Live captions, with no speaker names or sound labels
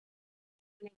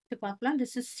Next பார்க்கலாம்.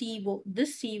 This is CO.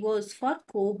 This CO is for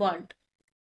cobalt.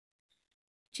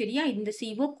 சரியா? இந்த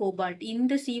CO cobalt.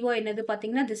 இந்த CO என்னது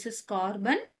பாத்தீங்கன்னா this is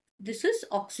carbon. This is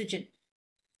oxygen.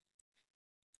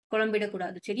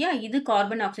 குழம்பிடக்கூடாது. சரியா? இது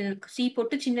கார்பன் ஆக்சிஜன். C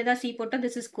போட்டு சின்னதா C போட்டா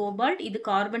this is cobalt. இது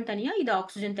கார்பன் தனியா, இது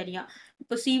ஆக்சிஜன் தனியா.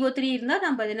 இப்போ CO3 இருந்தா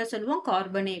நம்ம என்ன சொல்லுவோம்?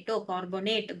 கார்பனேட்டோ,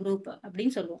 கார்பனேட் குரூப்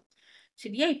அப்படின்னு சொல்லுவோம்.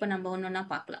 சரியா? இப்போ நம்ம ஒன்னொன்னா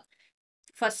பார்க்கலாம்.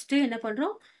 ஃபர்ஸ்ட் என்ன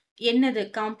பண்றோம்? என்னது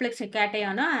காம்ப்ளெக்ஸ்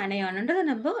கேட்டையானா ஆனையானன்றதை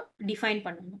நம்ம டிஃபைன்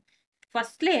பண்ணணும்.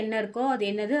 ஃபர்ஸ்ட்ல என்ன இருக்கோ அது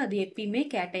என்னது? அது எப்பயுமே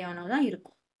கேட்டையானா தான்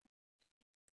இருக்கும்.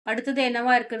 அடுத்தது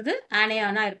என்னவா இருக்கிறது?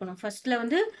 ஆனையானா இருக்கணும். ஃபர்ஸ்ட்ல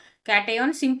வந்து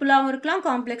கேட்டையான் சிம்பிளாகவும் இருக்கலாம்,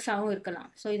 காம்ப்ளெக்ஸாகவும் இருக்கலாம்.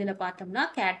 ஸோ இதில் பார்த்தோம்னா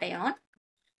கேட்டையான்.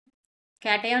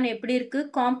 கேட்டையான் எப்படி இருக்கு?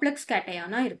 காம்ப்ளெக்ஸ்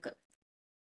கேட்டையானா இருக்கு.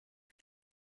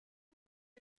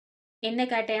 என்ன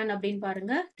கேட்டையான் அப்படின்னு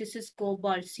பாருங்க. This is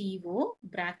cobalt CO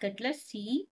பிராக்கெட்ல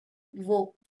CO.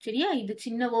 சரியா? இது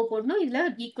சின்ன ஓ போடணும், இதுல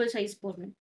ஈக்குவல் சைஸ்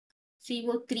போடணும்.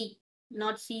 CO3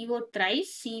 not CO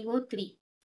thrice, CO3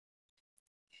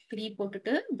 3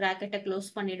 போட்டுட்டு பிராக்கெட்டை க்ளோஸ்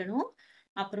பண்ணிடணும்.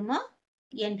 அப்புறமா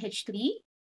NH3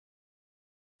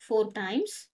 4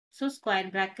 times, so square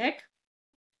bracket.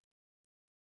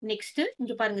 Next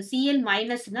இங்க பாருங்க Cl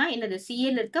மைனஸ்னா என்னது?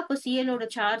 Cl இருக்கு, அப்போ Cl ஓட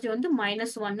சார்ஜ் வந்து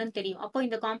 -1 தெரியும். அப்போ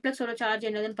இந்த காம்ப்ளெக்ஸோட சார்ஜ்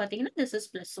என்னதுன்னு பாத்தீங்கன்னா this is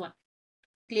 +1.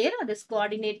 கிளியர்? அது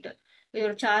கோஆர்டினேட்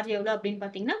இதோட சார்ஜ் எவ்வளவு அப்படின்னு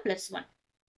பாத்தீங்கன்னா +1.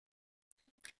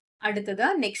 அடுத்ததா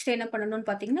நெக்ஸ்ட் என்ன பண்ணணும்னு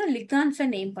பாத்தீங்கன்னா லிகாண்ட்ஸை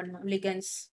நேம் பண்ணணும்.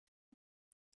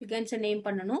 லிகண்ட்ஸை நேம்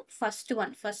பண்ணணும்.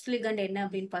 ஃபர்ஸ்ட் லிகண்ட் என்ன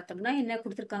அப்படின்னு பார்த்தோம்னா என்ன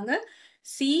கொடுத்துருக்காங்க?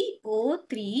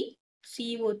 CO3.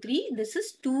 This is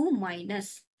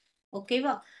 2-.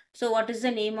 ஓகேவா? So what is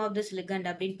the name of this ligand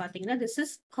அப்படின்னு பார்த்தீங்கன்னா திஸ்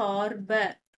இஸ்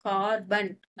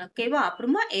கார்பன். ஓகேவா?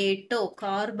 அப்புறமா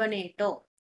கார்பனேட்டோ.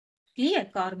 கிளியர்?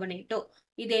 கார்பனேட்டோ.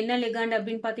 இது என்ன லிகண்ட்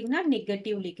அப்படின்னு பார்த்தீங்கன்னா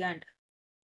நெகட்டிவ் லிகண்ட்.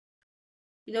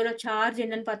 இதோட சார்ஜ்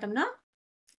என்னன்னு பார்த்தோம்னா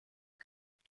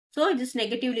so this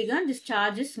negative ligand, this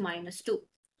charge is -2.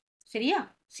 சரியா?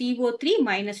 CO3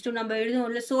 -2 நம்ம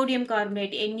எழுதுவோம்ல சோடியம்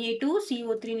கார்பனேட்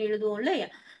Na2CO3 எழுதுவோம்ல.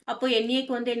 அப்போ Na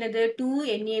வந்து என்னது?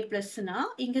 2Na+னா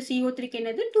இங்க CO3க்கு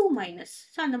என்னது? 2-.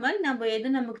 ஸோ அந்த மாதிரி நம்ம எது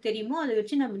நமக்கு தெரியுமோ அதை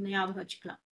வச்சு நம்ம ஞாபகம்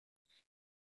வச்சுக்கலாம்.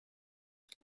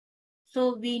 So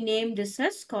we name this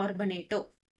as carbonato.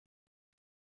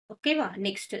 ஓகேவா?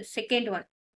 Next second one.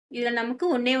 இதுல நமக்கு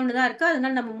ஒன்னே ஒன்று தான் இருக்கு,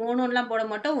 அதனால நம்ம மோனோன்லாம் போட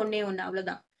மாட்டோம், ஒன்னே ஒன்று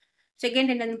அவ்வளவுதான்.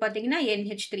 செகண்ட் என்னன்னு பாத்தீங்கன்னா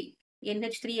NH3.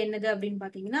 NH3 என்னது அப்படின்னு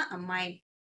பாத்தீங்கன்னா amine.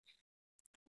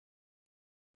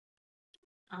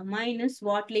 Amine is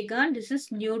what ligand? This is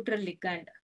neutral ligand.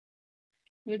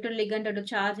 Neutral ligand ஓட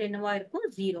சார்ஜ் என்னவா இருக்கும்?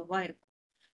 0-வா இருக்கும்.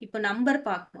 இப்போ நம்பர்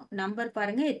பார்க்கணும். நம்பர்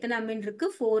பாருங்க எத்தனை அமீன் இருக்கு?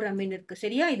 4 அமீன் இருக்கு.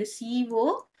 சரியா? இது CO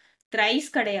thrice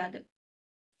கிடையாது.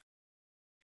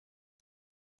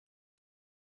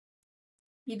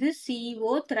 இது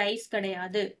CO thrice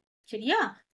கிடையாது. சரியா?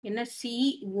 என்ன?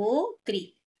 CO3.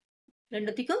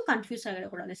 ரெண்டுத்துக்கும் கன்ஃபியூஸ்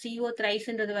ஆகிடக்கூடாது. CO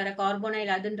thriceன்றது வேற,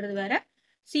 கார்போனைல் அதுன்றது வேற,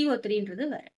 CO3ன்றது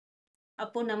வேற.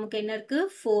 அப்போ நமக்கு என்ன இருக்கு?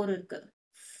 4 இருக்கு.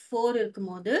 4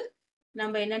 இருக்கும்போது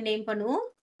நம்ம என்ன நேம் பண்ணுவோம்?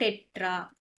 டெட்ரா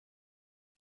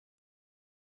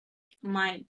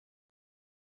மைன்.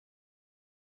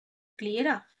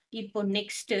 கிளியரா? இப்போ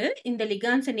நெக்ஸ்ட் இந்த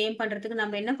லிகாண்ட்ஸை நேம் பண்றதுக்கு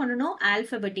நம்ம என்ன பண்ணணும்?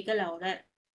 Alphabetical order.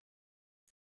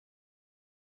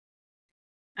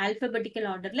 ஆல்பபெட்டிக்கல்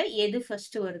ஆர்டர்ல எது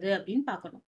ஃபர்ஸ்ட் வருது அப்படின்னு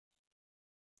பார்க்கணும்.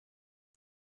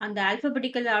 அந்த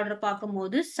ஆல்பபெட்டிக்கல் ஆர்டர்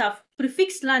பார்க்கும்போது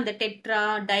ப்ரிஃபிக்ஸ்லாம் இந்த டெட்ரா,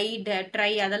 டை,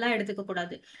 ட்ரை அதெல்லாம் எடுத்துக்க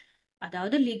கூடாது.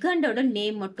 அதாவது லிகண்டோட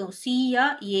நேம் மட்டும் சியா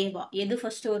ஏவா எது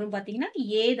ஃபர்ஸ்ட் வரும் பாத்தீங்கன்னா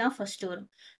ஏ தான் ஃபர்ஸ்ட் வரும்.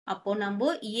 அப்போ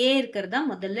நம்ம ஏ இருக்கிறதா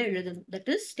முதல்ல எழுதணும்.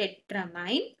 That is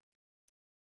டெட்ராமைன்.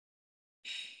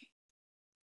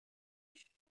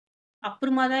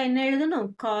 அப்புறமா தான் என்ன எழுதணும்?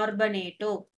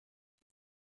 கார்பனேட்டோ.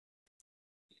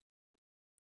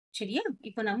 சரியா?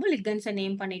 இப்போ நம்ம லிகண்ட்ஸை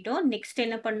நேம் பண்ணிட்டோம். நெக்ஸ்ட்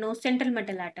என்ன பண்ணணும்? சென்ட்ரல்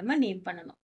மெட்டல் ஆட்டமை நேம்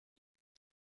பண்ணணும்.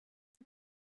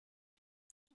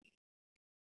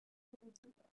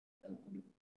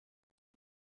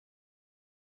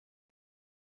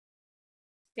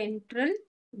 சென்ட்ரல்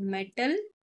மெட்டல்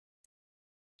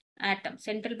ஆட்டம்.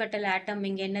 சென்ட்ரல் மெட்டல் ஆட்டம்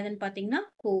இங்க என்னதுன்னு பாத்தீங்கன்னா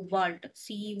cobalt.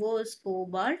 CO is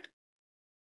cobalt.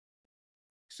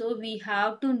 So we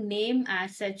have to name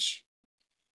as such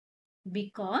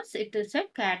because it is a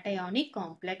cationic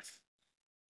complex.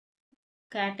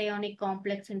 Cationic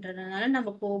complexன்றதுனால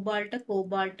நம்ம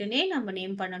கோபால்ட்னே நம்ம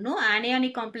நேம் பண்ணணும்.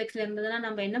 ஆனியானிக் காம்ப்ளெக்ஸ்ல இருந்ததுன்னா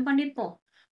நம்ம என்ன பண்ணிருப்போம்?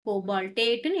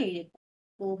 கோபால்டேட்னு எழுதிருப்போம்.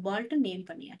 கோபால்ட் நேம்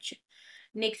பண்ணியாச்சு.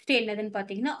 நெக்ஸ்ட் என்னதுன்னு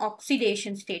பாத்தீங்கன்னா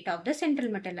oxidation state of the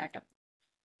central metal atom.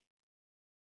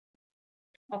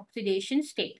 Oxidation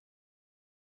state.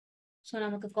 So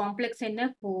நமக்கு காம்ப்ளெக்ஸ் என்ன?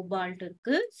 கோபால்ட்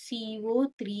இருக்கு,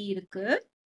 CO3 இருக்கு,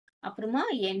 அப்புறமா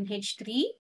NH3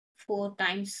 4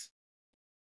 times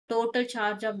total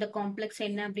charge of the complex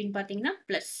என்ன அப்படின்னு பார்த்தீங்கன்னா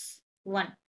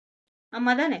 +1.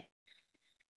 ஆமா தானே?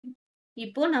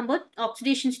 இப்போ நம்ம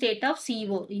ஆக்சிடேஷன் ஸ்டேட் ஆஃப்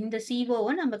CO இந்த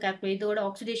COவை நம்ம கால்குலேட் இதோட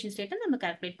ஆக்சிடேஷன் ஸ்டேட்டை நம்ம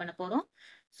கால்குலேட் பண்ண போறோம்.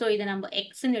 ஸோ இதை நம்ம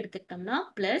எக்ஸ்ன்னு எடுத்துக்கிட்டோம்னா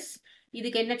பிளஸ்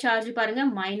இதுக்கு என்ன சார்ஜ் பாருங்க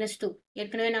 -2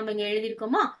 ஏற்கனவே நம்ம இங்க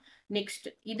எழுதியிருக்கோமா. நெக்ஸ்ட்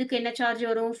இதுக்கு என்ன சார்ஜ்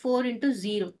வரும் 4 into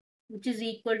 0 which is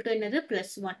equal to என்னது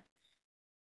 +1.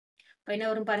 இப்போ என்ன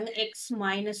வரும் பாருங்க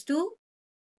x-2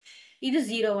 இது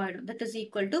 0 ஆயிடும் that is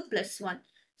equal to +1.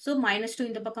 So -2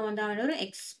 இந்த பக்கம் வந்தா வரும்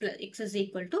x is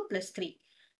equal to +3.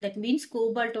 That means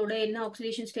கோபால்ட்டோட என்ன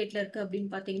ஆக்சிடேஷன் ஸ்டேட்ல இருக்கு அப்படின்னு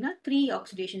பாத்தீங்கன்னா 3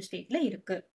 ஆக்சிடேஷன் ஸ்டேட்ல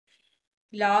இருக்கு.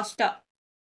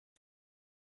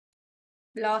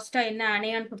 லாஸ்டா என்ன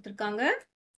அனையான் கொடுத்திருக்காங்க.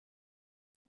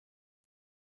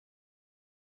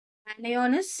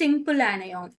 Anion is simple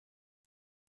anion.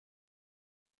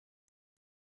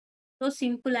 So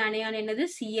simple anion என்னது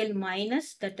Cl minus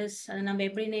that is அதை நம்ம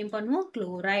எப்படி நேம் பண்ணுவோம்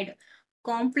குளோரைடு.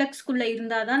 காம்ப்ளெக்ஸ்குள்ள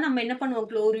இருந்தாதான் நம்ம என்ன பண்ணுவோம்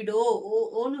குளோரிடோ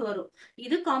ஓன்னு வரும்.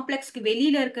 இது காம்ப்ளெக்ஸ்க்கு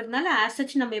வெளியில இருக்கிறதுனால as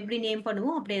such நம்ம எப்படி நேம்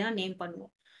பண்ணுவோம் அப்படியேதான் நேம்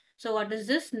பண்ணுவோம். So what is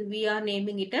this? We are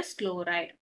naming it as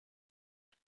chloride.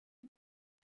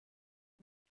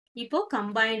 இப்போ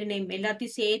கம்பைன்டு நேம்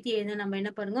எல்லாத்தையும் சேர்த்து எழுத நம்ம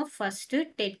என்ன பண்ணுங்க ஃபர்ஸ்ட்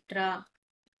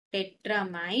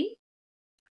டெட்ராமைன்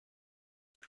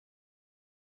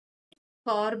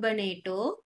கார்பனேட்டோ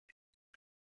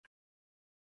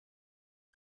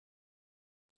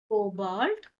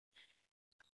கோபால்ட்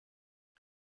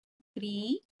 3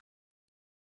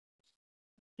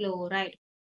 குளோரைடு.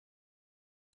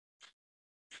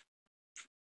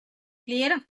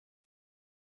 கிளியரா?